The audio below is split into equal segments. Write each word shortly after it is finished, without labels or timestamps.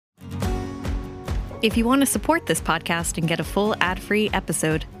If you want to support this podcast and get a full ad-free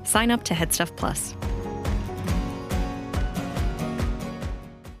episode, sign up to Headstuff Plus.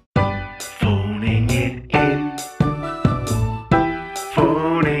 Phoning it in.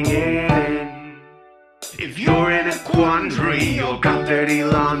 Phoning it in. If you're in a quandary or got dirty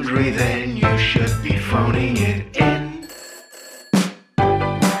laundry, then you should be phoning it in.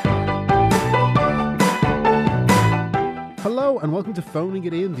 Hello and welcome to Phoning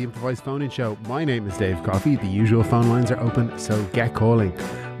It In, the improvised phone-in show. My name is Dave Coffey. The usual phone lines are open, so get calling.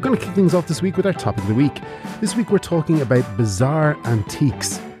 We're going to kick things off this week with our topic of the week. This week we're talking about bizarre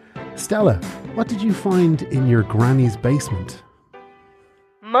antiques. Stella, what did you find in your granny's basement?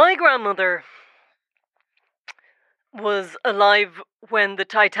 My grandmother was alive when the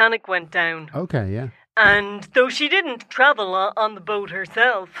Titanic went down. Okay, yeah. And though she didn't travel on the boat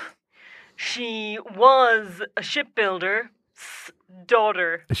herself, she was a shipbuilder's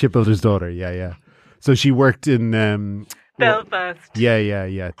daughter. A shipbuilder's daughter, yeah. So she worked in... Belfast.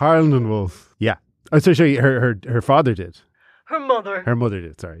 Yeah. Harland and Wolff. Yeah. Oh, sorry, her father did. Her mother. Her mother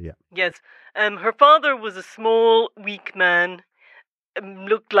did, sorry, yeah. Yes. Her father was a small, weak man.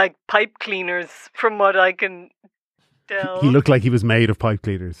 Looked like pipe cleaners, from what I can tell. He looked like he was made of pipe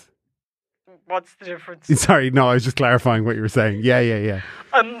cleaners. What's the difference? Sorry, no, I was just clarifying what you were saying. Yeah.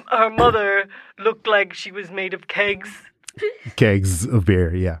 Her mother looked like she was made of kegs. Kegs of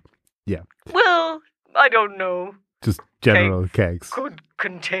beer, yeah. Well, I don't know. Just general kegs. Could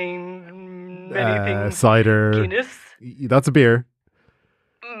contain many things. Cider. Guinness. That's a beer.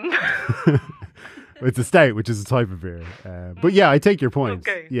 It's a stout, which is a type of beer. But yeah, I take your point.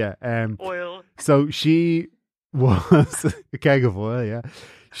 Okay. Yeah. Oil. So she was a keg of oil, yeah.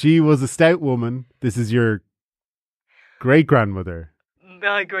 She was a stout woman. This is your great-grandmother.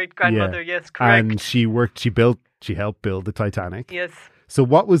 My great-grandmother, yes, correct. And she helped build the Titanic. Yes. So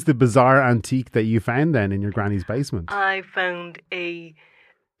what was the bizarre antique that you found then in your granny's basement? I found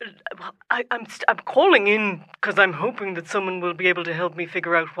I'm calling in because I'm hoping that someone will be able to help me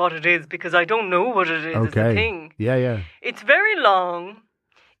figure out what it is, because I don't know what it is. Okay. It's a thing. Yeah. It's very long.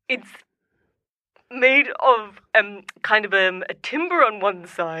 It's made of kind of a timber on one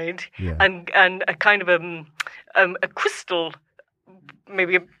side, yeah. and a kind of a crystal,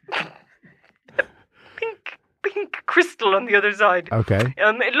 maybe a pink crystal on the other side. Okay.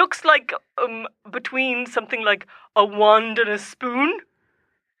 It looks like between something like a wand and a spoon.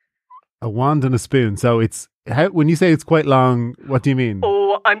 A wand and a spoon. So it's when you say it's quite long, what do you mean?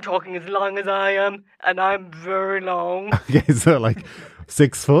 Oh, I'm talking as long as I am, and I'm very long. Okay, so like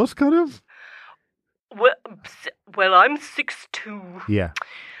 6 foot, kind of. Well, I'm 6'2". Yeah.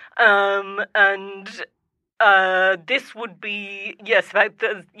 And this would be let's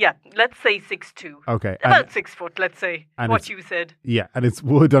say 6'2". Okay. About 6 foot, let's say. And what you said. Yeah, and it's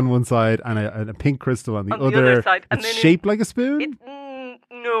wood on one side and a pink crystal on the other side. And it's then shaped like a spoon?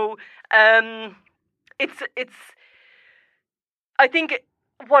 No. It's. I think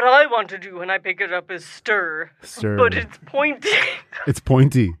what I want to do when I pick it up is stir. But it's pointy. It's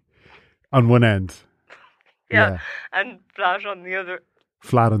pointy on one end. Yeah, and flat on the other.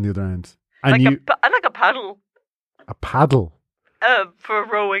 Flat on the other end. And like a paddle. A paddle? For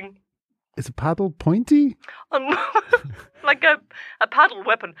rowing. Is a paddle pointy? Like a paddle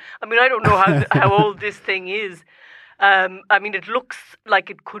weapon. I mean, I don't know how old this thing is. I mean, it looks like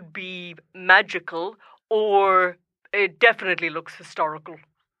it could be magical, or it definitely looks historical.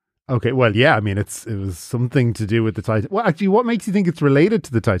 Okay, well, yeah, I mean, it was something to do with the Titanic. Well, actually, what makes you think it's related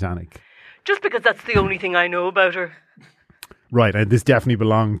to the Titanic? Just because that's the only thing I know about her. Right, and this definitely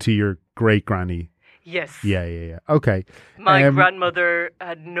belonged to your great-granny. Yes. Yeah. Okay. My grandmother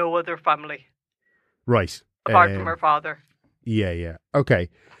had no other family. Right. Apart from her father. Yeah.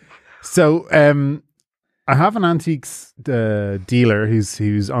 Okay. So, I have an antiques dealer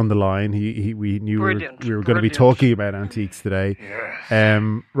who's on the line. We knew we were going to be talking about antiques today.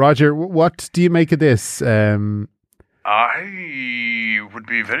 Yes. Roger, what do you make of this? I would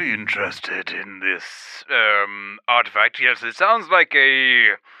be very interested in this artifact. Yes, it sounds like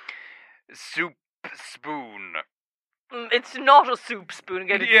a soup spoon. It's not a soup spoon.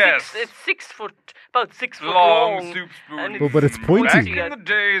 Again, it's 6 foot, about 6 foot long. Soup spoon. But it's pointy. Back in the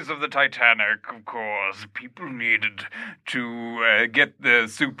days of the Titanic, of course, people needed to get the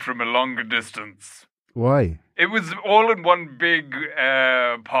soup from a longer distance. Why? It was all in one big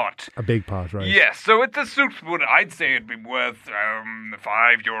pot. A big pot, right? Yes, so it's a soup spoon. I'd say it'd be worth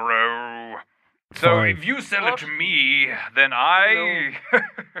 €5. So if you sell it to me, then I...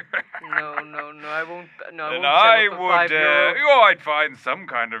 No, I won't. No, then I won't sell it for €5. I'd find some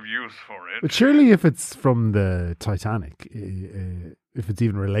kind of use for it. But surely if it's from the Titanic, if if it's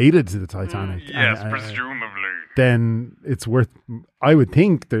even related to the Titanic. Yes, And, presumably. then it's worth. I would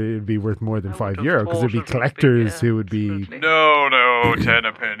think that it'd be worth more than I would have €5 because there'd be thought it would be, collectors yeah, who would be. absolutely. No, 10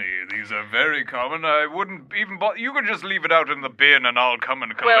 a penny. These are very common. I wouldn't even bother. You could just leave it out in the bin and I'll come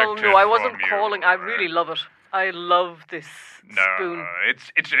and collect Well, it no, I wasn't from you. calling. I really love it. I love this No, spoon.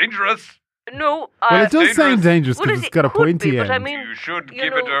 it's dangerous. No, Well, it does dangerous. sound dangerous Well, because it it's got a could pointy be, end. but I mean, You should you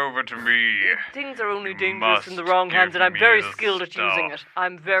give it know, over to me. things are only You dangerous in the must wrong hands, give and I'm me very the skilled at using it. stuff.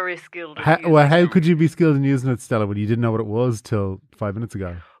 I'm very skilled at using Well, it. how could you be skilled in using it, Stella, when you didn't know what it was till 5 minutes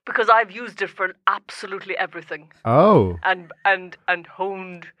ago? Because I've used it for absolutely everything, Oh, and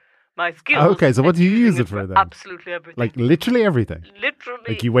honed my skills. Okay, so what at do you using use it for then? Absolutely everything. like literally everything. literally.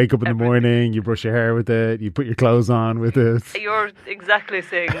 Like you wake up in the everything. morning, you brush your hair with it, you put your clothes on with it. You're exactly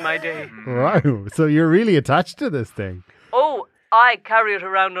saying my day. Wow, so you're really attached to this thing. Oh, I carry it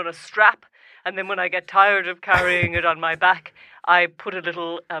around on a strap, and then when I get tired of carrying it on my back, I put a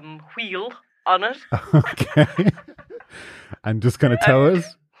little wheel on it, Okay. And just kind of tow it.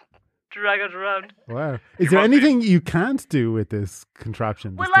 drag it around. Wow. Is there must be- anything you can't do with this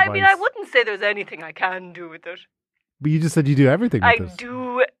contraption? Well, this I mean, I device? wouldn't say there's anything I can do with it. But you just said you do everything with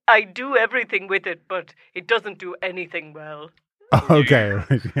it. I do everything with it, but it doesn't do anything well. Okay,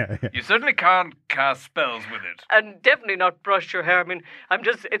 right. Yeah. You certainly can't cast spells with it. And definitely not brush your hair. I mean,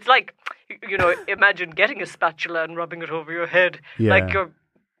 it's like, imagine getting a spatula and rubbing it over your head. Yeah. Like you're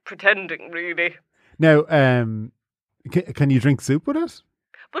pretending, really. Now, can you drink soup with it?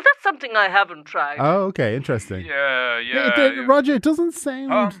 But that's something I haven't tried. Oh, okay, interesting. Yeah. Roger, it doesn't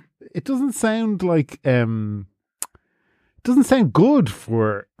sound. Huh? It doesn't sound like. It doesn't sound good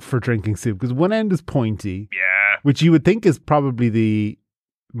for drinking soup because one end is pointy, Yeah. which you would think is probably the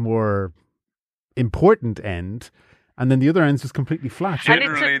more important end, and then the other end's just completely flat. And it's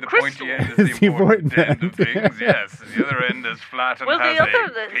a Generally, the crystal. pointy end is It's the important end of end. things, yes. The other end is flat and Well, the has other-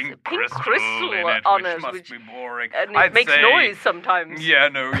 a there's pink pink crystal crystal in it, on which it, must which- be boring. And it I'd makes say, noise sometimes. Yeah,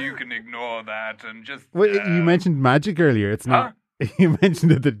 no, you can ignore that and just... Well, you mentioned magic earlier. It's not. You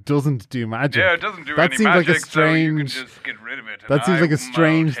mentioned that it doesn't do magic. Yeah, it doesn't do That any seems like a magic, so you can strange- just get rid of it. and That seems like a I'll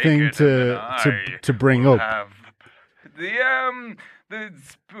strange take thing it, to- and to- I to bring will up. have the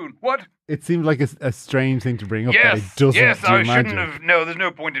spoon. What? It seemed like a strange thing to bring up. that Yes, it doesn't yes, do I magic. shouldn't have. No, there's no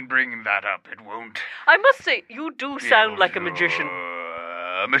point in bringing that up. It won't. I must say, you do be sound able like a to, magician.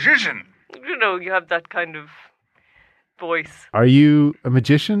 A magician. You have that kind of voice. Are you a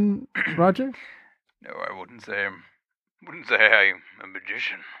magician, Roger? No, I wouldn't say. Wouldn't say I'm a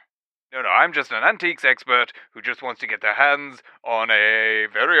magician. No, I'm just an antiques expert who just wants to get their hands on a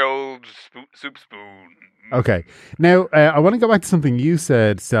very old soup spoon. Okay. Now, I want to go back to something you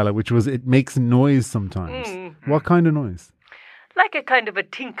said, Stella, which was it makes noise sometimes. What kind of noise? Like a kind of a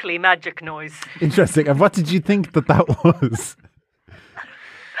tinkly magic noise. Interesting. And what did you think that was?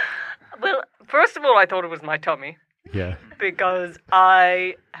 Well, first of all, I thought it was my tummy Yeah. because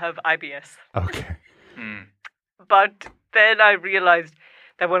I have IBS. Okay. But then I realized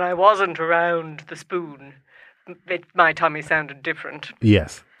that when I wasn't around the spoon, my tummy sounded different.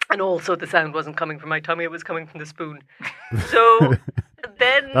 Yes. And also the sound wasn't coming from my tummy, it was coming from the spoon. So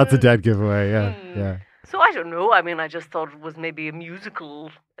then... That's a dead giveaway. Yeah. Yeah. So I don't know. I mean, I just thought it was maybe a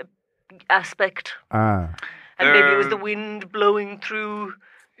musical aspect. Ah. And maybe it was the wind blowing through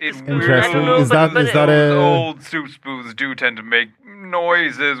It spoon. Interesting. I don't know, Is that- but is that those a- old soup spoons do tend to make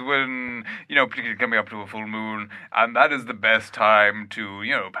noises when, particularly coming up to a full moon, and that is the best time to,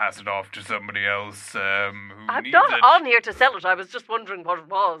 pass it off to somebody else who I'm needs not it. on here to sell it. I was just wondering what it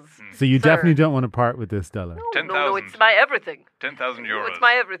was. So you Sir. definitely don't want to part with this, Stella. No, 10,000. it's my everything. 10,000 No, euros. it's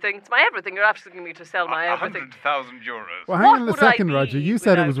my everything. It's my everything. You're asking me to sell my everything. 100,000 euros. Well, hang What on a would I second, Roger. be You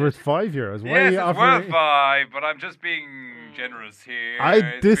said it was without worth it? €5. Why Yes, are it's you offering? worth 5, but I'm just being generous here.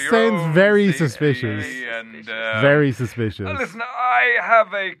 It's This for your sounds own very safety suspicious. And, Very suspicious. listen, I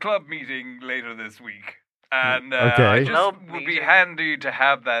have a club meeting later this week. And Okay. I just Club would be meeting. handy to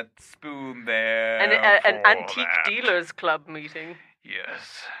have that spoon there. An for antique that. dealers club meeting.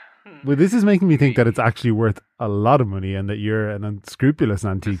 Yes. Well, this is making me think that it's actually worth a lot of money and that you're an unscrupulous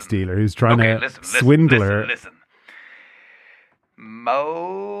antiques dealer who's trying Okay, to listen, swindle her. listen.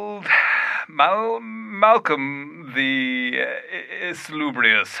 Malcolm the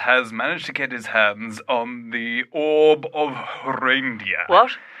Salubrious has managed to get his hands on the Orb of Reindeer.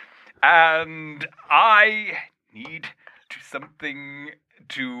 What? And I need something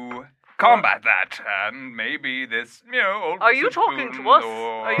to combat that. And maybe this, old Are you soup talking spoon to us? or,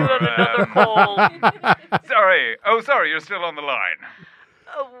 Are you on another call? Sorry. Oh, sorry, you're still on the line.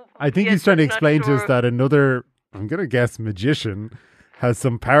 Oh, I think yes, he's trying to I'm not explain to us sure. that another, I'm going to guess, magician has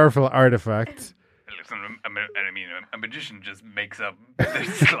some powerful artifact and I mean, a magician just makes up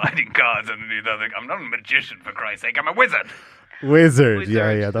sliding cards underneath other. I'm not a magician, for Christ's sake. I'm a wizard. Wizard.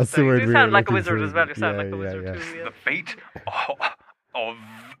 Yeah, that's the word. You we sound were like a looking wizard for. as well. You sound Yeah, like a wizard yeah. too. Yeah. The fate of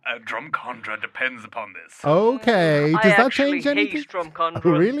a drum conjurer depends upon this. Okay. Does that change I anything? hate drum conjurers.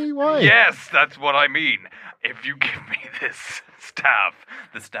 Oh, really? Why? Yes, that's what I mean. If you give me this staff,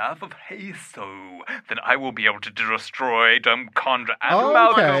 the staff of Haso, then I will be able to destroy drum conjurer and Okay.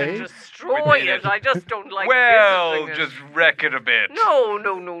 amalgamate To destroy it. I just don't like Well, visiting it. just wreck it a bit. No.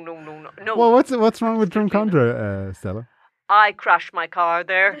 Well, what's wrong with Drum Conjura, Stella? I crashed my car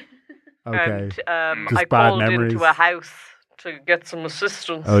there. Okay. And Just I bad called memories. into a house to get some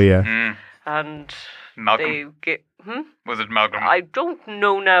assistance. Oh yeah. Mm. And Malcolm? they get... Was it Malcolm? I don't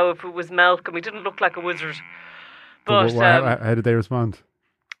know now if it was Malcolm. He didn't look like a wizard. But How did they respond?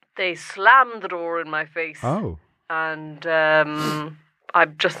 they slammed the door in my face. Oh. And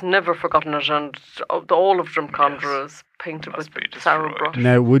I've just never forgotten it. And all of Drum Conjurers painted Must be with destroyed. sauerbrush.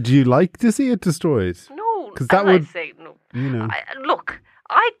 Now, would you like to see it destroyed? No, 'Cause that as would- I say, no. You know. Look,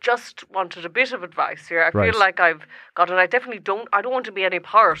 I just wanted a bit of advice here. I Right. feel like I've got it. I definitely don't. I don't want to be any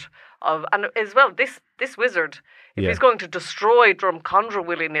part of. And as well, this wizard, if Yeah. he's going to destroy Drum Conjure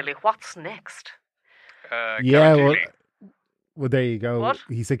willy nilly, what's next? Yeah, well, Cabin-Teely. well, there you go. What?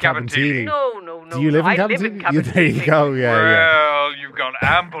 He said Cabin-Teely. Cabin-Teely. No. Do you live in I Cabin-Teely? live in Cabin-Teely. There you go. Yeah. Well, you've got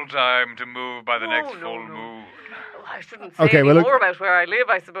ample time to move by the next No. full moon. Well, I shouldn't say Okay, any well, look- more about where I live.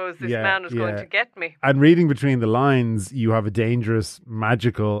 I suppose this Yeah, man is going yeah. to get me. And reading between the lines, you have a dangerous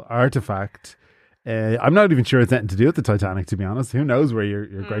magical artifact. I'm not even sure it's anything to do with the Titanic, to be honest. Who knows where your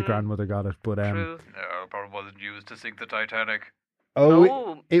great grandmother got it? But True. No, it probably wasn't used to sink the Titanic. oh,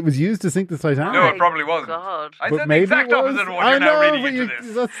 No. it was used to sink the Titanic. No, My it probably wasn't. God. I But said the maybe exact it was. opposite of what I you're now know, reading but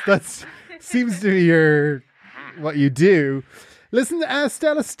into this. that's seems to be your what you do. Listen,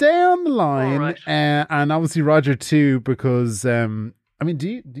 Stella, stay on the line, All right. and obviously Roger too, because I mean,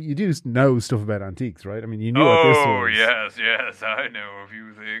 do you do know stuff about antiques, right? I mean, you knew what this Oh, was. yes, I know a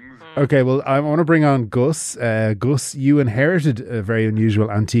few things. Okay, well, I want to bring on Gus. Gus, you inherited a very unusual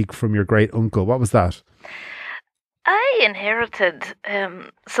antique from your great uncle. What was that? I inherited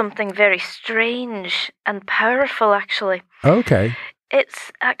something very strange and powerful, actually. Okay.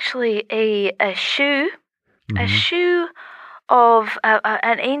 It's actually a shoe, Mm-hmm. a shoe of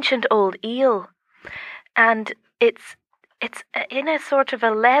an ancient old eel, and it's in a sort of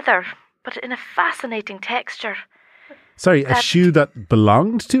a leather, but in a fascinating texture. Sorry, a That- shoe that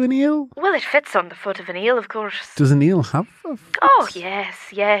belonged to an eel? Well, it fits on the foot of an eel, of course. Does an eel have a foot? Oh,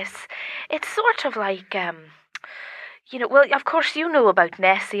 yes. It's sort of like, well, of course you know about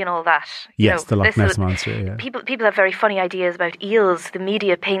Nessie and all that. Yes, the Loch this Ness is- monster, yeah. People have very funny ideas about eels. The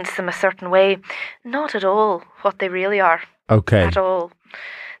media paints them a certain way. Not at all what they really are. Okay. At all.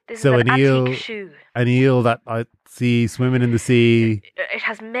 This So is an an eel- antique shoe. An eel that I see swimming in the sea. It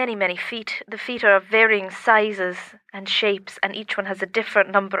has many, many feet. The feet are of varying sizes and shapes, and each one has a different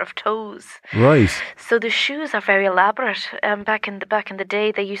number of toes. Right. So the shoes are very elaborate. Back in the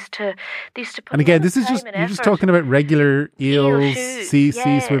day, they used to put. And again, a lot this of is just time and you're just effort. talking about regular eels, shoes. sea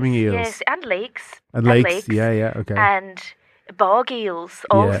Yes, swimming eels. yes, and lakes. And lakes. Yeah, okay. And bog eels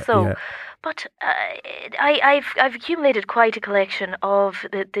also. yeah. But I've accumulated quite a collection of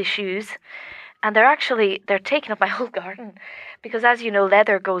the shoes, and they're taking up my whole garden, because as you know,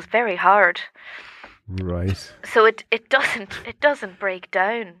 leather goes very hard, Right. so it doesn't break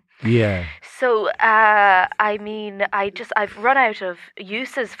down. Yeah. So I've run out of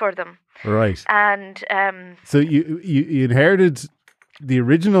uses for them, Right. and So you inherited the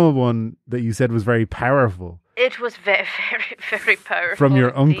original one that you said was very powerful it was very, very, very powerful from your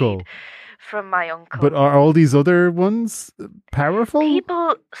indeed. uncle. From my uncle. But are all these other ones powerful?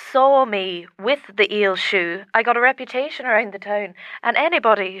 People saw me with the eel shoe. I got a reputation around the town, and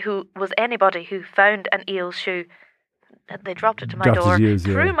anybody who found an eel shoe, they dropped it to my Dropped it door to yours,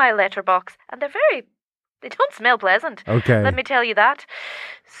 yeah. through my letterbox, and they don't smell pleasant. Okay. Let me tell you that.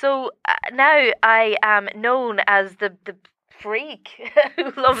 So now I am known as the freak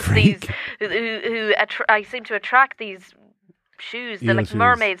who loves Freak. these. I seem to attract these shoes. They're Eel like shoes.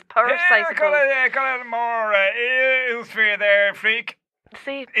 mermaids' purse, I suppose. Got a more eels for you there, freak.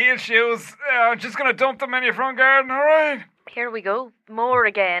 See, Eel shoes. I'm just going to dump them in your front garden, alright? here we go. More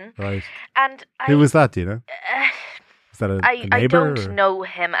again. Right. And Who was that, do you know? Is that a I neighbour? don't or- know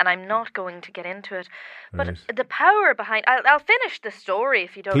him, and I'm not going to get into it. But Right. the power behind... I'll finish the story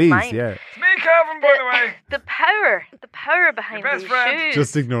if you don't Please, mind. yeah. It's me, Calvin, by the way. The power behind best these friend. shoes.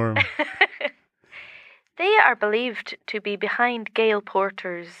 Just ignore him. They are believed to be behind Gail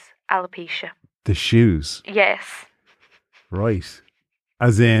Porter's alopecia. The shoes. Yes. Right.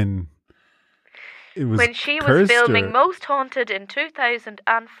 As in, It was when she was cursed, filming or- Most Haunted in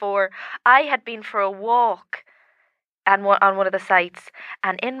 2004, I had been for a walk on one of the sites,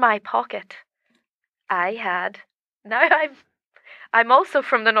 and in my pocket, I had. Now I'm also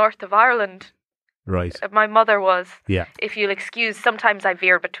from the north of Ireland. Right. My mother was. Yeah. If you'll excuse, sometimes I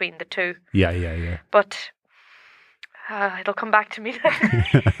veer between the two, Yeah. but it'll come back to me.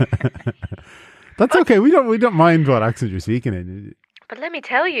 That's okay. We don't mind what accent you're speaking in. But let me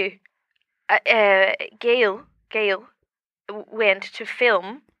tell you, Gail went to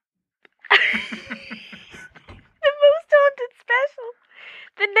film the Most Haunted special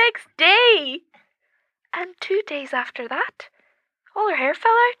the next day, and 2 days after that, all her hair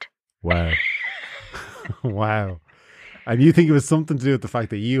fell out. Wow. Wow. And you think it was something to do with the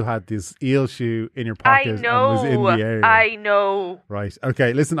fact that you had this eel shoe in your pocket and was in the area? I know. Right.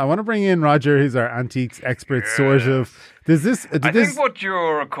 Okay. Listen, I want to bring in Roger, who's our antiques expert, sort of. Does this? I think what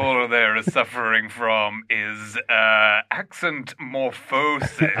your caller there is suffering from is accent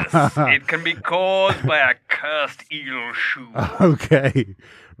morphosis. It can be caused by a cursed eel shoe. Okay.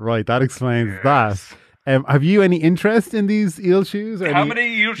 Right. That explains that. Have you any interest in these eel shoes? How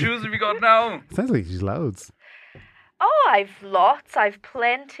many eel shoes have you got now? Sounds like she's loads. Oh, I've lots. I've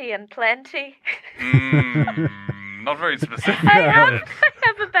plenty and plenty. Not very specific. I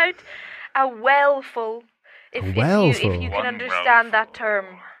have about a well full. If you can One understand that term.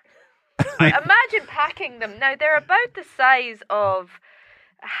 Imagine packing them. Now, they're about the size of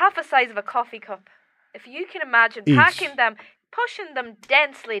half a size of a coffee cup. If you can imagine Each. packing them, pushing them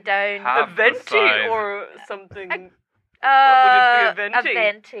densely down. Half A the venti size. or something. Would it be, a venti? A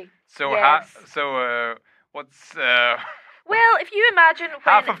venti. So, yes. what's Well, if you imagine when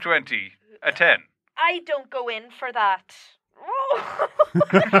half of 20? A 10? I don't go in for that.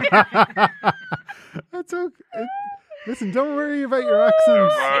 That's okay. Listen, don't worry about your accent.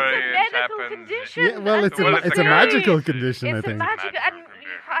 It's Worry, a it medical happens. condition. Yeah, well, it's Well, a it's a magical condition, I It's a think. magical, and Magical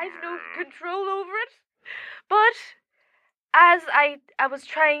condition. I've no control over it. But as I was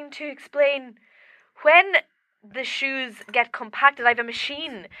trying to explain, when the shoes get compacted, I have a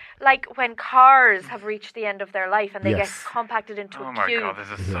machine, like when cars have reached the end of their life and they Yes. get compacted into Oh a my cube. god, this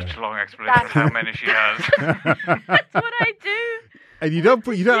is such a long explanation of how many she has. That's what I do. And you don't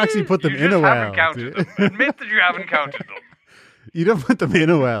actually put them You in just a well. haven't counted do them. you? Admit that you haven't counted them. You don't put them in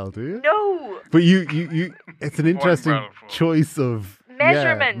a well, do you? No. But you it's an interesting well for- choice of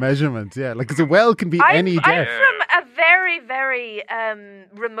Measurement. measurement, yeah. Like, because a well can be any I'm depth. from a very, very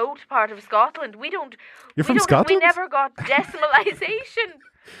remote part of Scotland. You're from Scotland? We never got decimalization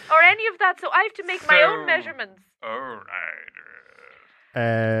or any of that, so I have to make my own So- measurements. All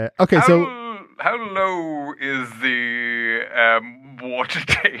right. Okay, so How low is the water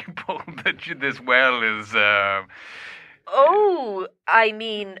table that this well is? Oh, I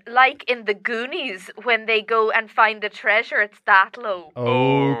mean, like in the Goonies, when they go and find the treasure, it's that low.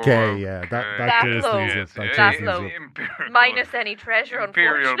 okay, yeah, that That clears low. things up. Yes, That yes, clears That things low. up. Empirical, Minus any treasure,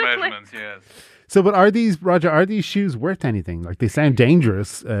 imperial unfortunately. measurements. Yes. So, but are these shoes worth anything? Like, they sound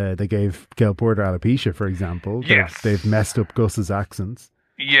dangerous. They gave Gail Porter alopecia, for example. Yes. They've messed up Gus's accents.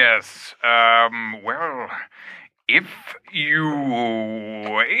 Yes. Well, if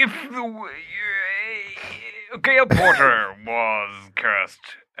Gail Porter was cursed.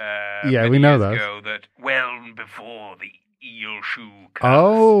 Yeah, many we know years that. ago that well before the eel shoe curse.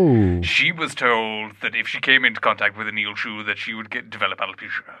 Oh, She was told that if she came into contact with an eel shoe, that she would develop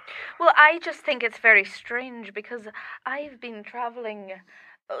alopecia. Well, I just think it's very strange because I've been travelling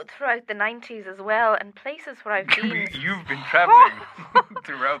throughout the 90s as well, and places where I've been. You've been travelling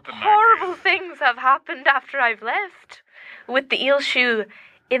throughout the 90s. Horrible things have happened after I've left with the eel shoe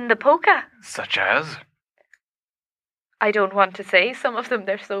in the polka. Such as? I don't want to say some of them,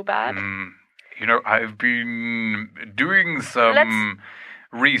 they're so bad. I've been doing some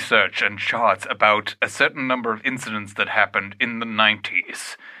research and charts about a certain number of incidents that happened in the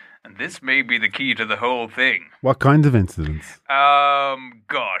 90s. And this may be the key to the whole thing. what kinds of incidents?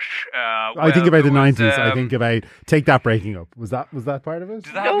 Gosh. I think about the 90s. I think about Take That breaking up. Was that part of it?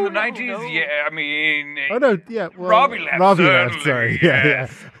 Did that happen in the No, 90s? no. Yeah, I mean... Oh no, yeah. Well, Robbie left. Robbie certainly, left. Sorry. Yeah,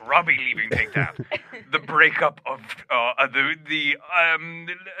 yes. Robbie leaving Take That. The breakup of the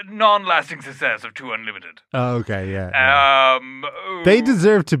non-lasting success of Two Unlimited. Oh, okay. Yeah. They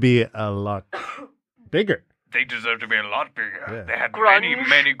deserve to be a lot bigger. They deserve to be a lot bigger. Yeah. They had Grunge.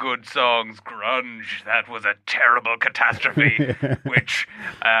 many good songs. Grunge, that was a terrible catastrophe, which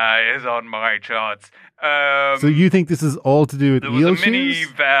is on my charts. So you think this is all to do with there was eel a shoes?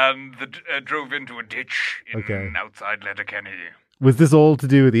 minivan that drove into a ditch in Okay. outside Letterkenny. Was this all to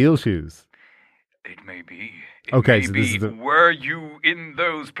do with eel shoes? It may be. Okay, so Maybe this is the... were you in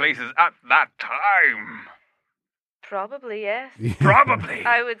those places at that time? Probably, yes. Probably.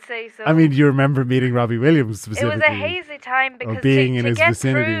 I would say so. I mean, you remember meeting Robbie Williams it specifically. was a hazy time because being in to his get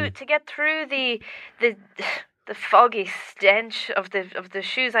vicinity. to get through the foggy stench of the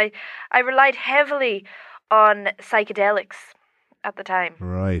shoes, I relied heavily on psychedelics at the time.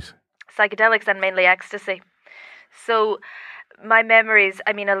 Right. Psychedelics and mainly ecstasy. So my memories,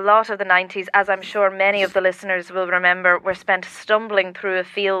 I mean, a lot of the 90s, as I'm sure many of the listeners will remember, were spent stumbling through a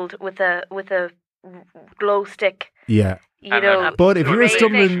field with a glow stick. Yeah. You know, But if you were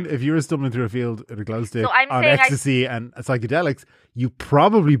raving. stumbling through a field with a glow stick No, I'm on saying ecstasy and psychedelics, you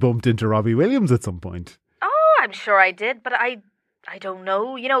probably bumped into Robbie Williams at some point. Oh, I'm sure I did, but I don't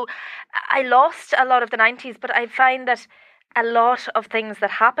know. You know, I lost a lot of the 90s, but I find that a lot of things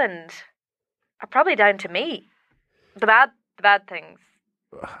that happened are probably down to me. The bad things.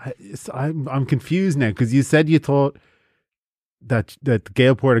 I'm confused now because you said you thought that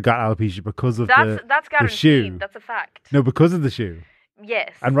Gail Porter got alopecia because of That's the guaranteed. shoe. That's a fact. No, because of the shoe.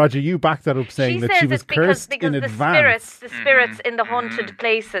 Yes. And Roger, you backed that up saying that she was cursed because in the advance. spirits in the haunted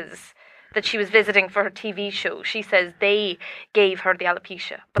places that she was visiting for her TV show, she says they gave her the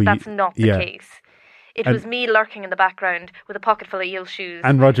alopecia, but that's not the case. It was me lurking in the background with a pocket full of eel shoes.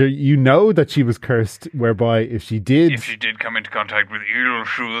 And Roger, you know that she was cursed, whereby if she did come into contact with eel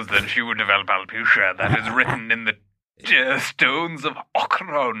shoes, then she would develop alopecia. That is written in the stones of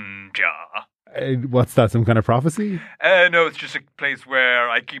Okronja. What's that, some kind of prophecy? No, it's just a place where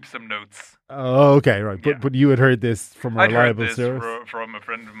I keep some notes. Oh, okay, right. But you had heard this from a reliable I'd heard source? this from a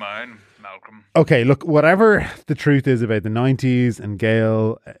friend of mine, Malcolm. Okay, look, whatever the truth is about the 90s and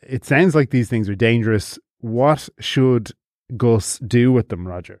Gail, it sounds like these things are dangerous. What should Gus do with them,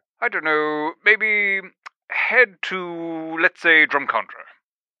 Roger? I don't know, maybe head to, let's say, Drumcondra.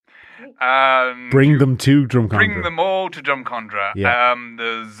 Bring them to Drumcondra. Bring them all to Drumcondra. Yeah.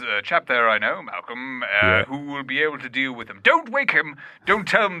 There's a chap there I know, Malcolm, who will be able to deal with them. Don't wake him. Don't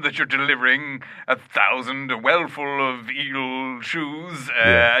tell him that you're delivering a well full of eel shoes.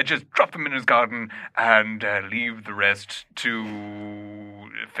 Just drop them in his garden and leave the rest to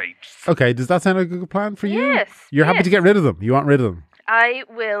fate. Okay, does that sound like a good plan for you? Yes. You're happy to get rid of them. You want rid of them. I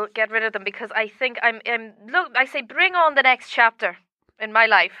will get rid of them because I think look, I say bring on the next chapter in my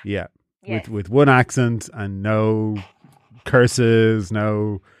life. Yeah. Yes. With one accent and no curses,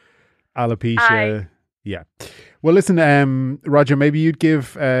 no alopecia. Yeah. Well, listen, Roger, maybe you'd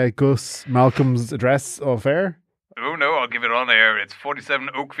give Gus Malcolm's address off air? Oh, no, I'll give it on air. It's 47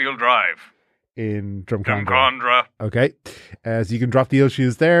 Oakfield Drive. In Drumcondra. Drumcondra. Okay. So you can drop the eel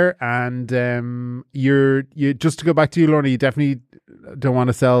shoes there. And you just to go back to you, Lorna, you definitely don't want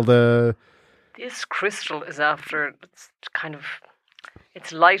to sell the... This crystal is after,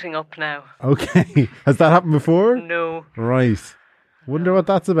 it's lighting up now. Okay. Has that happened before? No. Right. Wonder what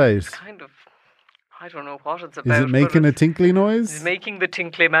that's about. I don't know what it's about. Is it making a tinkly noise? It's making the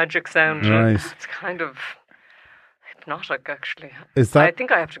tinkly magic sound. Right. It's kind of hypnotic, actually. I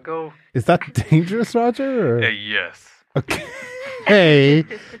think I have to go. Is that dangerous, Roger? Or? Yes. Okay. Hey,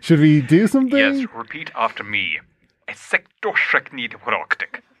 should we do something? Yes, repeat after me.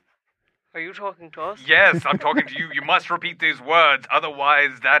 Are you talking to us? Yes, I'm talking to you. You must repeat these words.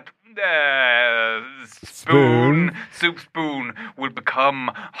 Otherwise, that soup spoon, will become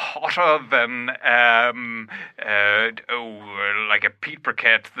hotter than, like a peat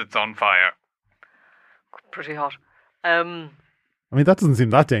briquette that's on fire. Pretty hot. I mean, that doesn't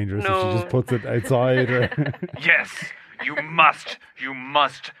seem that dangerous if she just puts it outside. Or Yes, you must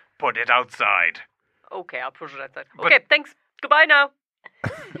put it outside. Okay, I'll put it outside. Okay, thanks. Goodbye now.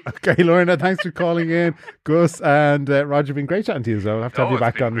 Okay, Lorna, thanks for calling in. Gus and Roger, been great chatting to you as well. I'll have to have you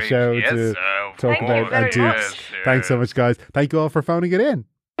back on the show to talk Thank about you very antiques. much. Thanks so much, guys. Thank you all for phoning it in.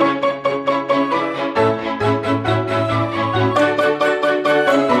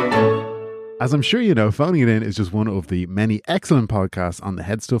 As I'm sure you know, Phoning It In is just one of the many excellent podcasts on the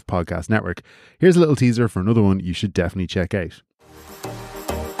Head Stuff Podcast Network. Here's a little teaser for another one you should definitely check out.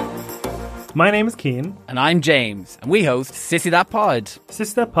 My name is Cian. And I'm James, and we host Sissy That Pod.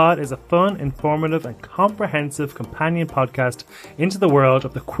 Sissy That Pod is a fun, informative and comprehensive companion podcast into the world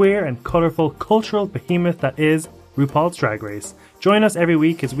of the queer and colourful cultural behemoth that is RuPaul's Drag Race. Join us every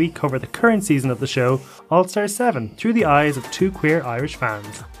week as we cover the current season of the show, All Star 7, through the eyes of two queer Irish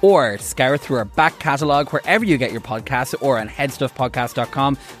fans. Or scour through our back catalogue wherever you get your podcasts or on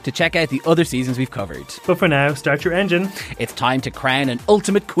headstuffpodcast.com to check out the other seasons we've covered. But for now, start your engine. It's time to crown an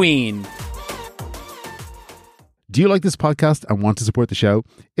ultimate queen. Do you like this podcast and want to support the show?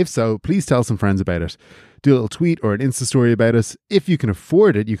 If so, please tell some friends about it. Do a little tweet or an Insta story about us. If you can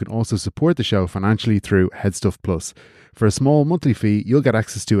afford it, you can also support the show financially through Headstuff Plus. For a small monthly fee, you'll get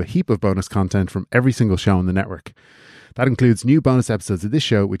access to a heap of bonus content from every single show on the network. That includes new bonus episodes of this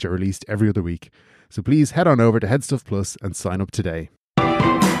show, which are released every other week. So please head on over to Headstuff Plus and sign up today.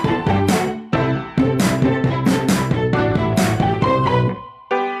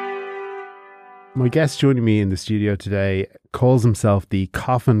 My guest joining me in the studio today calls himself the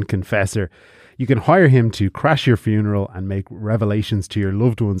Coffin Confessor. You can hire him to crash your funeral and make revelations to your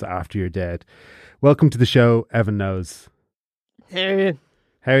loved ones after you're dead. Welcome to the show, Evan Knows. How are you?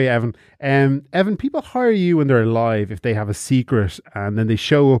 How are you, Evan? Evan, people hire you when they're alive if they have a secret, and then they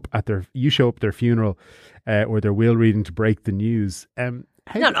show up at their funeral or their will reading to break the news.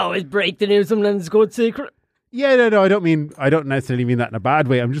 Not always break the news. Sometimes it's a good secret. Yeah, no, I don't necessarily mean that in a bad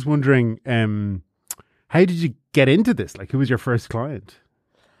way. I'm just wondering, how did you get into this? Like, who was your first client?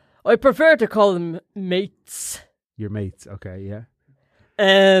 I prefer to call them mates. Your mates, okay, yeah.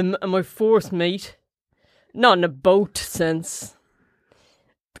 And my first mate, not in a boat sense.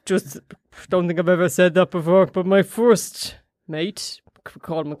 Just don't think I've ever said that before. But my first mate, could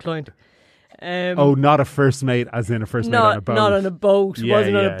call him a client. Not a first mate, as in a first mate on a boat. Not on a boat. Yeah,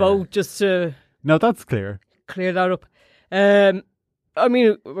 Wasn't on yeah, a boat. Just to no, that's clear. Clear that up. I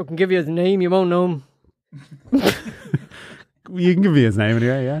mean, I can give you his name. You won't know him. You can give me his name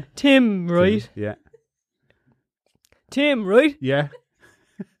anyway, yeah. Tim, right? Tim, yeah. Tim, right? Yeah.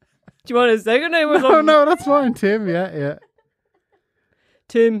 Do you want his second name or something? No, that's fine. Tim, yeah.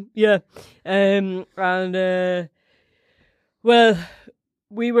 Tim, yeah. Well,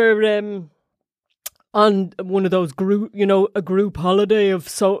 we were on one of those a group holiday of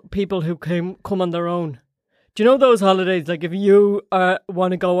people who come on their own. Do you know those holidays? Like if you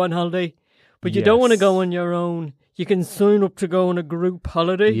want to go on holiday, but you don't want to go on your own, you can sign up to go on a group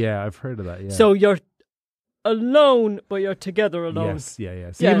holiday. Yeah, I've heard of that, yeah. So you're alone, but you're together alone. Yes,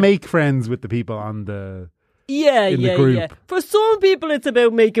 yeah. So you make friends with the people on the... Yeah. For some people, it's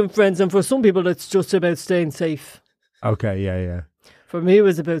about making friends, and for some people, it's just about staying safe. Okay, yeah. For me, it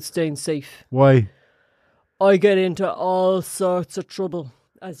was about staying safe. Why? I get into all sorts of trouble,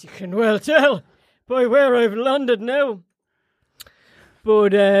 as you can well tell by where I've landed now.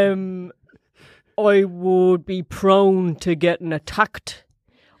 But I would be prone to getting attacked.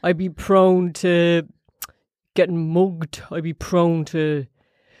 I'd be prone to getting mugged. I'd be prone to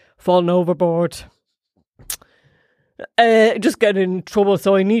falling overboard. Just getting in trouble.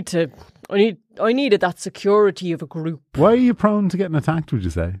 So I needed that security of a group. Why are you prone to getting attacked, would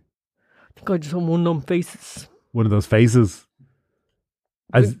you say? I think I just want one of them faces. One of those faces?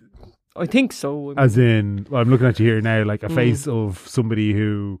 I think so. As in, well, I'm looking at you here now, like a face of somebody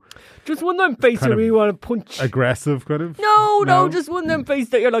who... Just one of them faces where you want to punch. Aggressive, kind of? No, just one of them faces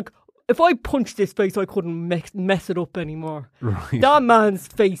that you're like, if I punch this face, I couldn't mess it up anymore. Right. That man's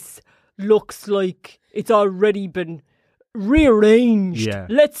face looks like it's already been rearranged. Yeah.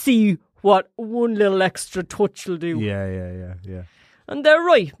 Let's see what one little extra touch will do. Yeah. And they're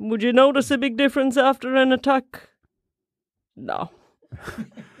right. Would you notice a big difference after an attack? No.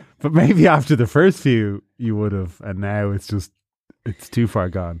 But maybe after the first few you would have, and now it's too far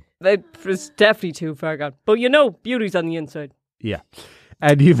gone. It's definitely too far gone. But beauty's on the inside. Yeah.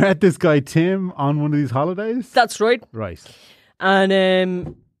 And you met this guy Tim on one of these holidays? That's right. Right.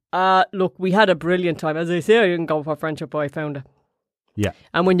 And look, we had a brilliant time. As I say, I didn't go for friendship, but I found it. Yeah.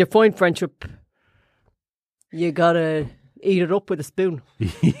 And when you find friendship, you gotta eat it up with a spoon.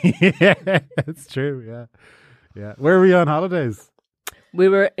 Yeah, it's true, yeah. Where were you on holidays? We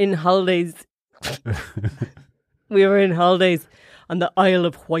were in holidays. On the Isle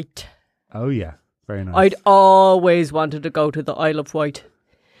of Wight. Oh, yeah. Very nice. I'd always wanted to go to the Isle of Wight,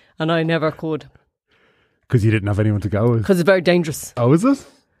 and I never could. Because you didn't have anyone to go with? Because it's very dangerous. Oh, is it?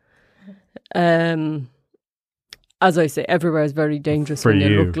 As I say, everywhere is very dangerous For when you.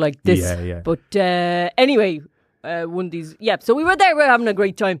 you look like this. Yeah. But anyway, one of these... Yeah, so we were there, we were having a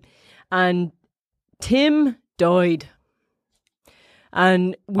great time. And Tim died.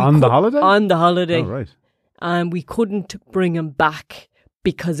 And the holiday? On the holiday. Oh, right. And we couldn't bring him back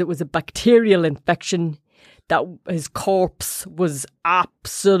because it was a bacterial infection that his corpse was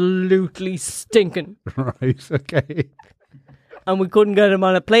absolutely stinking. Right, okay. And we couldn't get him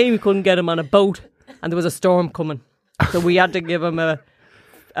on a plane, we couldn't get him on a boat, and there was a storm coming. So we had to give him a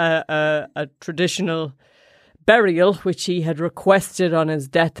traditional burial, which he had requested on his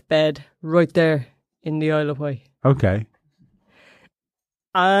deathbed right there in the Isle of Wight. Okay.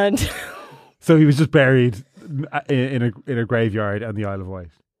 And so he was just buried in a graveyard on the Isle of Wight.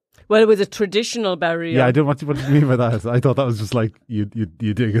 Well, it was a traditional burial. Yeah, I didn't. What do you mean by that? I thought that was just like you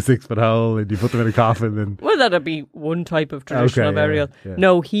dig a 6-foot hole and you put them in a coffin and. Well, that'd be one type of traditional burial. Yeah.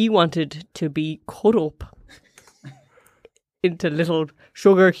 No, he wanted to be cut up into little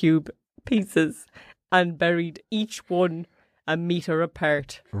sugar cube pieces and buried each one a metre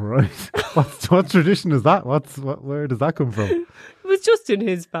apart. Right. What tradition is that? Where does that come from? It was just in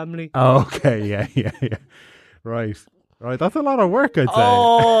his family. Oh, okay. Yeah. Right. That's a lot of work, I'd say.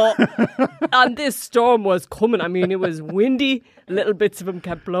 Oh, and this storm was coming. I mean, it was windy. Little bits of them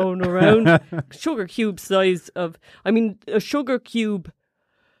kept blowing around. A sugar cube size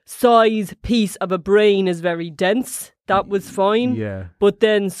piece of a brain is very dense. That was fine. Yeah. But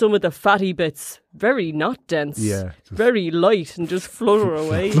then some of the fatty bits, very not dense. Yeah. Very light and just flutter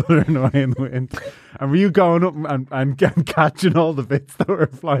away. Fluttering away in the wind. And were you going up and catching all the bits that were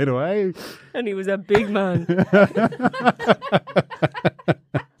flying away? And he was a big man.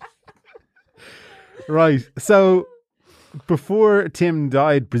 Right. So before Tim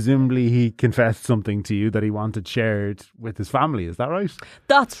died, presumably he confessed something to you that he wanted shared with his family. Is that right?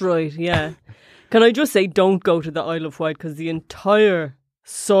 That's right, yeah. Can I just say, don't go to the Isle of Wight because the entire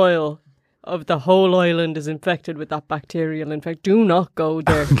soil of the whole island is infected with that bacterial infection. Do not go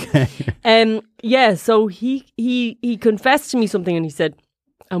there. Okay. Yeah, so he confessed to me something and he said,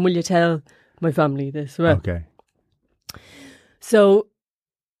 and will you tell my family this? Well, Okay. So,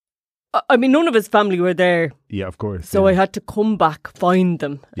 I mean, none of his family were there. Yeah, of course. So yeah. I had to come back, find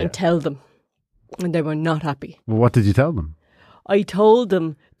them Yeah. and tell them. And they were not happy. Well, what did you tell them? I told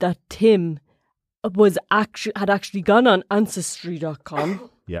them that Tim had actually gone on Ancestry.com,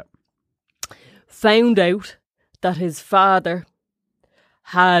 Yeah. found out that his father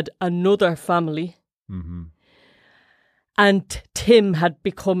had another family, Mm-hmm. and Tim had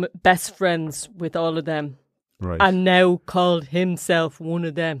become best friends with all of them, Right. and now called himself one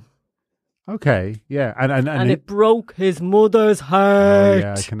of them. Okay. Yeah. And it broke his mother's Oh, heart.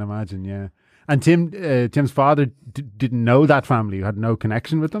 yeah, I can imagine. Yeah. And Tim's father didn't know that family. You had no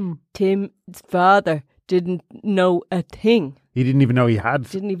connection with them. Tim's father didn't know a thing. He didn't even know he had.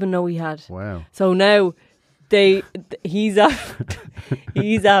 Didn't even know he had. Wow. So now he's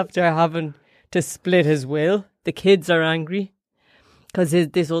after having to split his will. The kids are angry because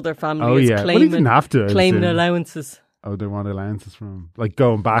this other family Oh is yeah. Well, he claiming didn't have to. I claiming assume. allowances. Oh, they want allowances from him, like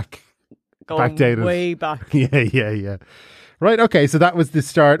going back. Going Backdated. way back. Yeah. Right. Okay. So that was the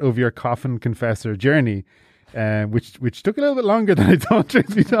start of your coffin confessor journey, which took a little bit longer than I thought.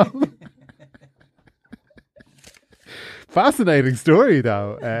 Truth be told. Fascinating story,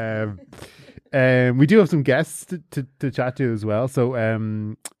 though. We do have some guests to chat to as well. So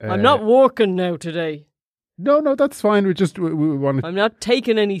I'm not working now today. No, that's fine. We want to. I'm not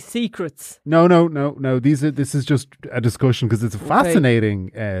taking any secrets. No. This is just a discussion because it's a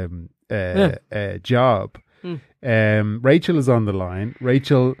fascinating job. Rachel is on the line.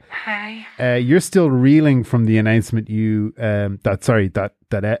 Rachel, Hi. you're still reeling from the announcement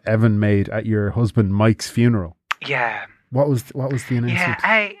that Evan made at your husband Mike's funeral. Yeah. What was the announcement?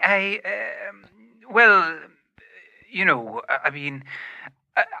 Yeah, well, I mean,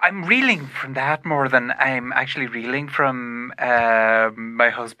 I'm reeling from that more than I'm actually reeling from my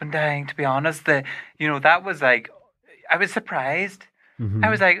husband dying, to be honest. That was like, I was surprised. Mm-hmm. I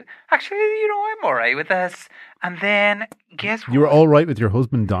was like, actually, I'm all right with this. And then, guess what? You were all right with your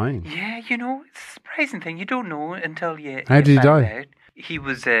husband dying? Yeah, it's a surprising thing. You don't know until you How did he find die? out. He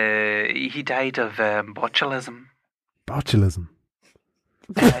was, he died of botulism. Botulism.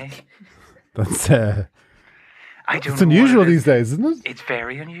 Aye. That's I don't it's know what unusual it is. these days, isn't it? It's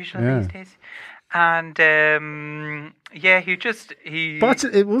very unusual Yeah. these days. And he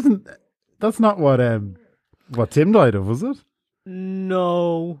It wasn't. That's not what Tim died of, was it?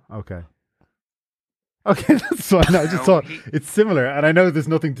 No. Okay, that's fine. I just No, thought it's similar, and I know there's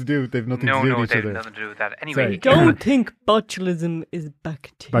nothing to do. They've nothing to do with no, each they have other. nothing to do with that. Sorry. Anyway, Don't think botulism is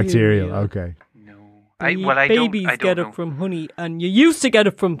bacterial. Bacterial. Okay. no, Babies I don't get know. it from honey, and you used to get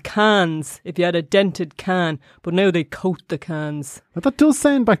it from cans if you had a dented can, but now they coat the cans. But that does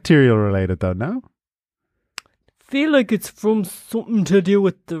sound bacterial related, though. No. Feel like it's from something to do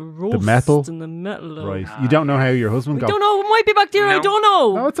with the rust metal? and the metal. though. Right. You don't know how your husband I got. don't know. It might be bacteria. I No. don't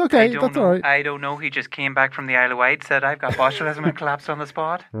know. No, it's I okay. don't That's know. all right. I don't know. He just came back from the Isle of Wight, said, I've got botulism and collapsed on the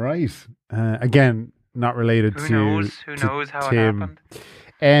spot. Right. Again, not related Who to. knows? Who to knows how Tim. it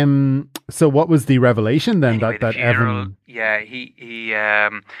happened? So what was the revelation then Anyway, that the funeral, Evan? yeah, he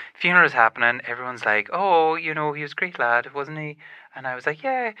funeral is happening. Everyone's like, oh, he was a great lad, wasn't he? And I was like,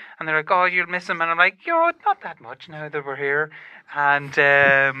 yeah. And they're like, oh, you'll miss him. And I'm like, not that much now that we're here. And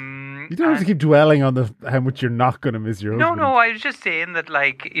you don't have to keep dwelling on how much you're not going to miss your husband. No, I was just saying that,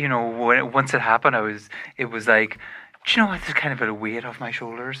 like, once it happened, it was like, do you know what? There's kind of a bit of weight off my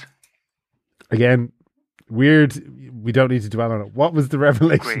shoulders. Again, weird. We don't need to dwell on it. What was the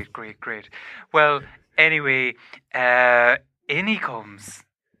revelation? Great. Well, anyway, in he comes.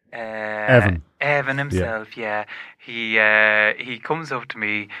 Evan himself, yeah. He comes up to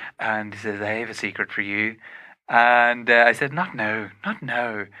me and he says, I have a secret for you. And I said, not now.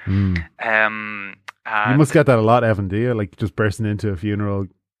 You must get that a lot, Evan, do you? Like just bursting into a funeral.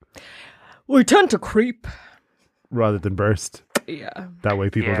 We tend to creep. Rather than burst. Yeah. That way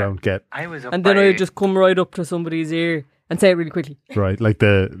people don't get. And then I just come right up to somebody's ear and say it really quickly. Right, like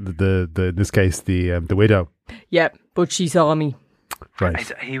the in this case the widow. Yeah, but she saw me.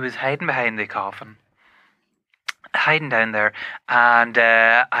 Right. He was hiding behind the coffin. Hiding down there, and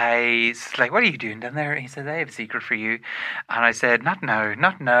I was like, what are you doing down there? And he said, I have a secret for you. And I said, not now.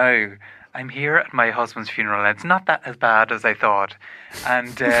 I'm here at my husband's funeral, and it's not that as bad as I thought.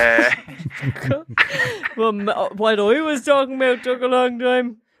 And well, what I was talking about took a long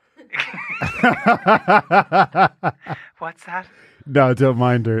time. What's that? No, don't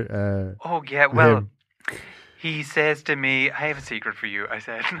mind her. Oh yeah, well, he says to me, I have a secret for you. I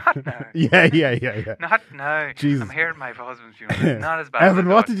said, not now. Yeah. Not now. Jesus. I'm here at my husband's funeral. It's not as bad Evan,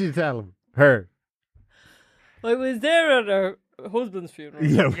 as I what thought. did you tell him? Her. I was there at her husband's funeral.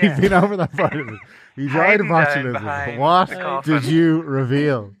 Yeah, we've been over that part of it. He died of Hiding down botulism. behind What the coffin. did you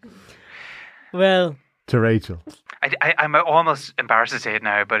reveal Well, to Rachel? I'm almost embarrassed to say it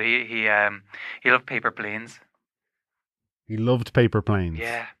now, but he loved paper planes. He loved paper planes.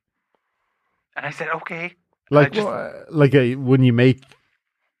 Yeah. And I said, okay. Like when you make,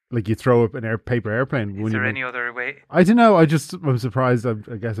 like you throw up an paper airplane. Is there any other way? I don't know. I'm surprised. I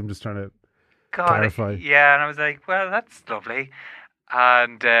guess I'm just trying to clarify. Yeah, and I was like, well, that's lovely.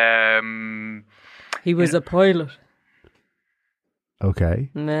 And he was a pilot. Okay.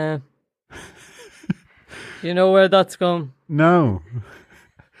 Nah. You know where that's gone? No.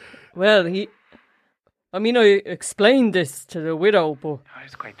 Well, I explained this to the widow, but I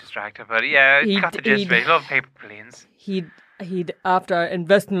was quite distracted. But yeah, got the gist of it. He loved paper planes. He'd after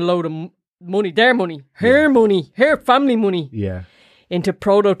investing a load of money, her family money, Yeah. into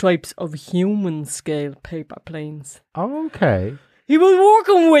prototypes of human scale paper planes. Oh, okay. He was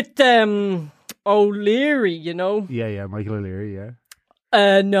working with O'Leary, you know. Yeah. Michael O'Leary.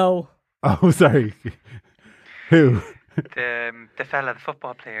 Yeah. No. Oh, sorry. Who? The fella, the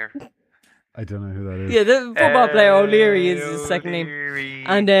football player. I don't know who that is. Yeah, the football player O'Leary is his second name.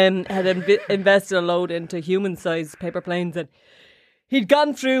 And had invested a load into human-sized paper planes. And he'd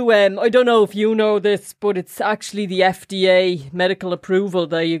gone through, I don't know if you know this, but it's actually the FDA medical approval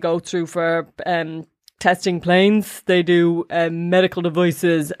that you go through for testing planes. They do medical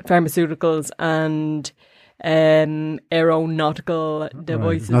devices, pharmaceuticals, and aeronautical devices.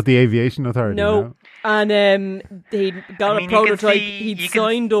 Right. It's not the aviation authority. No. And he'd got a prototype. He'd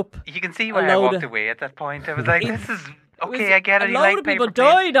signed up. You can see why I walked away at that point. I was like, this is okay. I get it. A load of people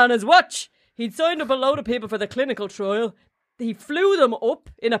died on his watch. He'd signed up a load of people for the clinical trial. He flew them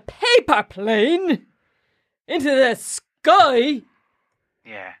up in a paper plane into the sky.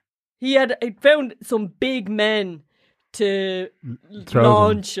 Yeah. He'd found some big men to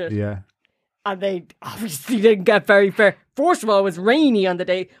launch it. Yeah. And they obviously didn't get very far. First of all, it was rainy on the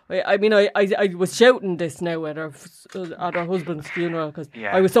day. I was shouting this now at her husband's funeral because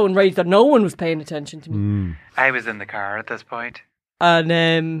I was so enraged that no one was paying attention to me. I was in the car at this point. And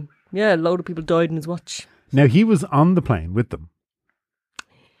a load of people died in his watch. Now, he was on the plane with them.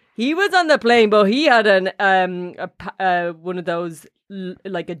 He was on the plane, but he had one of those,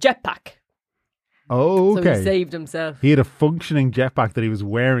 like a jetpack. Oh, okay. So he saved himself. He had a functioning jetpack that he was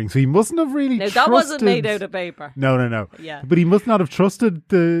wearing, so he mustn't have really trusted... Now, that wasn't made out of paper. No. Yeah. But he must not have trusted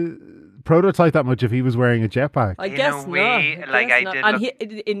the prototype that much if he was wearing a jetpack. I guess not. And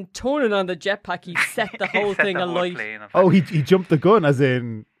in turning on the jetpack, he set the whole thing alight. Oh, he jumped the gun, as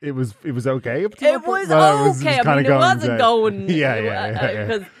in it was okay up to it was okay. I mean, it wasn't going. Yeah.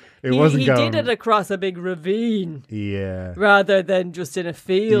 Because he did it across a big ravine. Yeah. Rather than just in a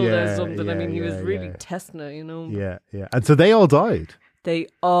field or something. I mean, he was really testing it, you know. Yeah. And so they all died. They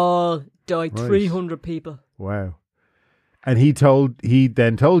all died. Right. 300 people. Wow. And he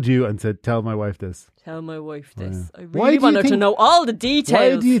then told you and said, "Tell my wife this." Tell my wife this. Wow. I really want her to know all the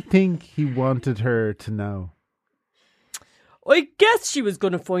details. Why do you think he wanted her to know? I guess she was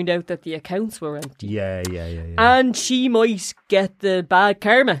going to find out that the accounts were empty. Yeah. And she might get the bad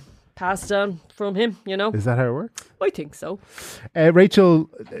karma passed down from him, you know. Is that how it works? I think so. Rachel,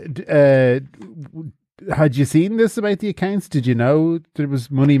 had you seen this about the accounts? Did you know there was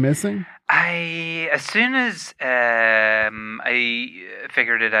money missing? As soon as I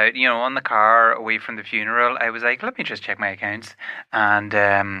figured it out, on the car away from the funeral, I was like, let me just check my accounts. And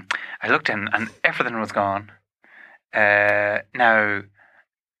I looked in and everything was gone. Now...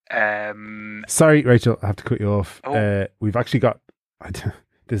 Sorry, Rachel, I have to cut you off. Oh. We've actually got...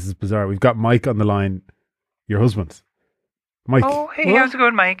 This is bizarre. We've got Mike on the line, your husband. Mike. Oh, hey, how's it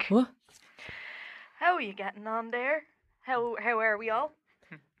going, Mike? What? How are you getting on there? How are we all?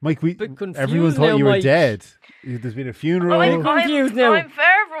 Mike, Bit confused everyone thought now, you were Mike. dead. There's been a funeral. I'm confused now. I'm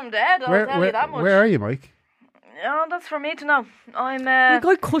far from dead, I'll tell you that much. Where are you, Mike? Oh, that's for me to know. I'm Like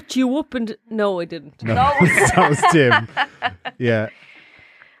I cut you up and... No, I didn't. No, No. that was Tim. Yeah.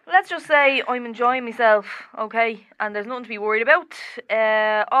 Let's just say I'm enjoying myself, okay? And there's nothing to be worried about.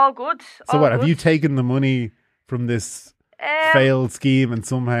 All good. So all what, have good. you taken the money from this failed scheme and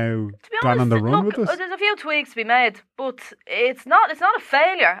somehow To be gone on the honest, run look, with us? There's a few tweaks to be made, but it's not a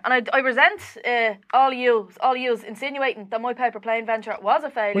failure. And I resent all you insinuating that my paper plane venture was a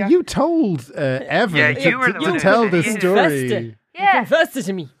failure. Well, you told Evan Yeah, you were the to one who tell did this it. Confessed story. it. Yeah. Confessed it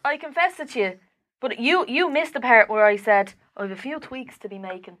to me. I confessed it to you, but you missed the part where I said I have a few tweaks to be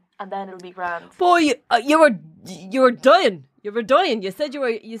making, and then it'll be grand. Boy, you were dying. You were dying. You said you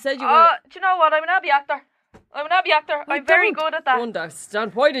were. Do you know what? I'm an happy actor. I'm very good at that.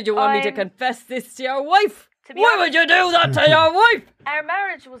 Understand? Why did you want me to I'm- confess this to your wife? To be Why honest- would you do that to your wife? Our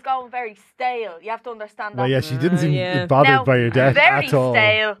marriage was going very stale. You have to understand that. Well, yeah, she didn't seem yeah. bothered Now, by your death very at all.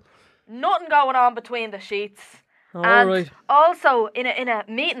 stale. Nothing going on between the sheets. All And right. also, in a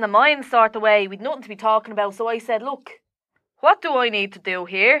meeting the mind sort of way, we'd nothing to be talking about. So I said, look, what do I need to do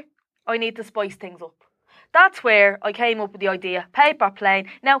here? I need to spice things up. That's where I came up with the idea. Paper plane.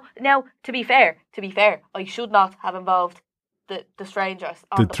 Now, to be fair, I should not have involved the strangers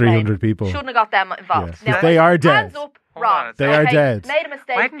on The the plane. 300 people. Shouldn't have got them involved. Yeah, 'cause they are dead. Hands up, Hold wrong. on, They are Okay, dead. Made a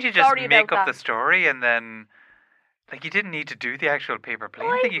mistake. Why didn't you just Sorry make about up that. the story and then... Like, you didn't need to do the actual paper plane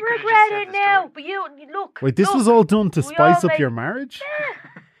I thing. You could have just regret said it the now, story. but you look. Wait, this look, was all done to we spice all up make- your marriage?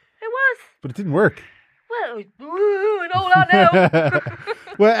 Yeah, it was. But it didn't work. Well, I know that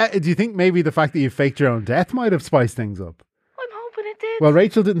now. Well, do you think maybe the fact that you faked your own death might have spiced things up? I'm hoping it did. Well,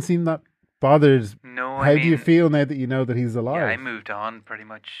 Rachel didn't seem that bothered. No, How I do you mean, feel now that you know that he's alive? Yeah, I moved on pretty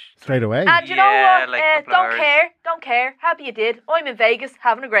much. Straight away. and you know Yeah, what? like a couple of Don't care. Happy you did. I'm in Vegas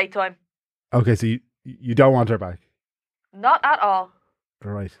having a great time. Okay, so you don't want her back. Not at all.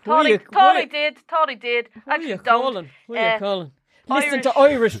 Right. Thought I did. Who are Actually, you don't. calling? Who are you calling? Listen Irish- to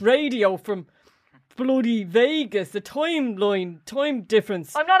Irish radio from bloody Vegas. The time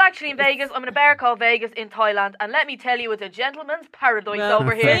difference. I'm not actually in Vegas. I'm in a bar called Vegas in Thailand, and let me tell you, it's a gentleman's paradise Well,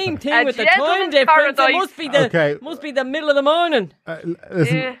 over here. same thing A with the time gentleman's difference. It paradise. must be the middle of the morning.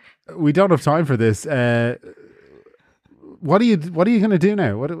 Listen, Yeah. we don't have time for this. What are you going to do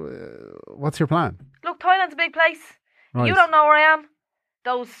now? What's your plan? Look, Thailand's a big place. Right. You don't know where I am.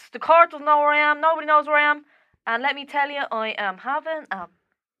 The court doesn't know where I am. Nobody knows where I am. And let me tell you, I am having a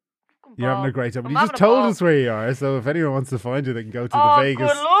fucking You're having ball. a great time. I'm You just having a told ball. us where you are, so if anyone wants to find you, they can go to Oh, the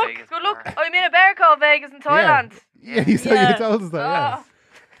Vegas. good luck. I'm in a bar called Vegas in Thailand. Yeah, you told us that. Yes.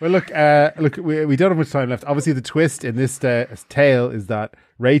 Well, look. We don't have much time left. Obviously, the twist in this tale is that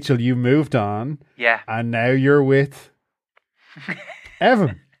Rachel, you moved on, Yeah. and now you're with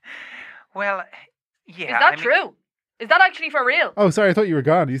Evan. Well, yeah. Is that true? Is that actually for real? Oh, sorry, I thought you were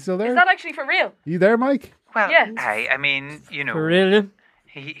gone. Are you still there? Is that actually for real? you there, Mike? Well, Yeah. I mean, you know, For real?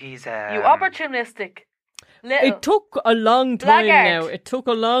 he's You opportunistic. Little. It took a long time Blackguard. now. It took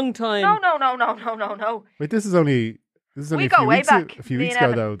a long time. No. Wait, this is only We a go few way weeks back, a few me weeks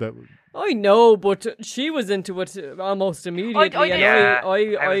and ago, Evan. though. That I know, but she was into it almost immediately. I and did. Yeah.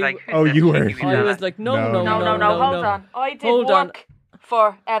 I was like, Oh, you were. I was like, no. No. Hold on. I did Hold on. work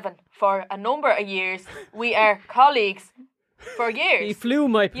for Evan for a number of years. We are colleagues for years. He flew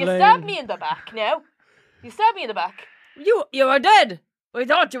my plane. You stabbed me in the back now. You stabbed me in the back. You were dead. I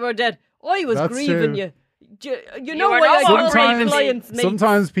thought you were dead. I was That's grieving true. you. You know were why I not call grieving my me. clients mates.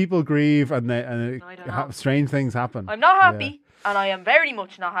 sometimes people grieve and I don't know. strange things happen. I'm not Yeah. happy, and I am very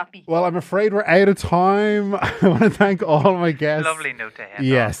much not happy. Well, I'm afraid we're out of time. I want to thank all my guests. lovely note to end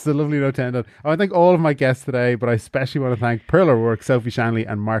Yes, a lovely note to end on. I want to thank all of my guests today, but I especially want to thank Pearl O'Rourke, Sophie Shanley,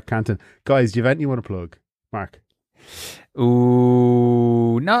 and Mark Cantan. Guys, do you have anything you want to plug? Mark?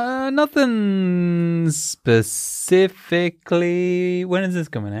 Ooh, no, nothing specifically. When is this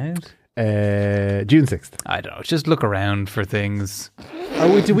coming out? June 6th. I don't know. Just look around for things.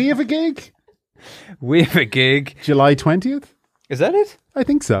 Oh, wait, do we have a gig? We have a gig. July 20th? Is that it? I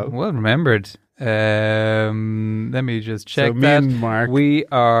think so. Well remembered. Let me just check So me that. and Mark We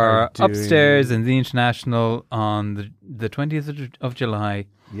are doing- upstairs in the International on the 20th of July.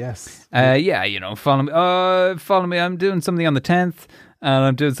 Yes. Yeah, follow me. Follow me. I'm doing something on the 10th and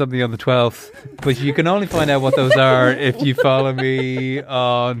I'm doing something on the 12th. But you can only find out what those are if you follow me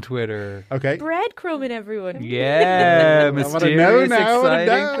on Twitter. Okay. Breadcrumbing everyone. Yeah, mysterious,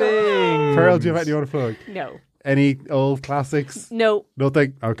 exciting thing. Pearl, do you have any other plug? No. Any old classics? No.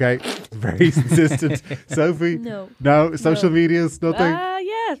 Nothing? Okay. Very consistent. Sophie? No. No? Social medias? Nothing?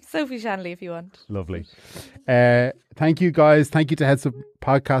 Yeah, Sophie Shanley if you want. Lovely. Thank you, guys. Thank you to Heads Up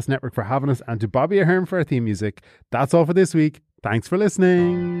Podcast Network for having us and to Bobby Ahern for our theme music. That's all for this week. Thanks for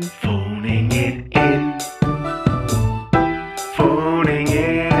listening. Phoning it in. Phoning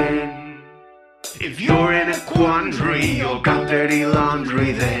it in. If you're in a quandary or got dirty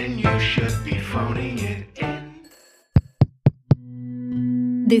laundry, then you should be phoning it in.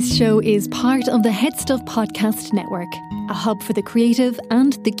 This show is part of the Head Stuff Podcast Network, a hub for the creative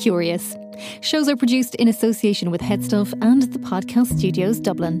and the curious. Shows are produced in association with Head Stuff and the Podcast Studios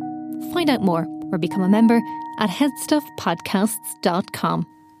Dublin. Find out more or become a member at headstuffpodcasts.com.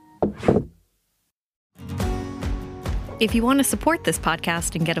 If you want to support this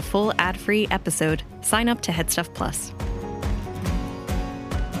podcast and get a full ad-free episode, sign up to Headstuff Plus.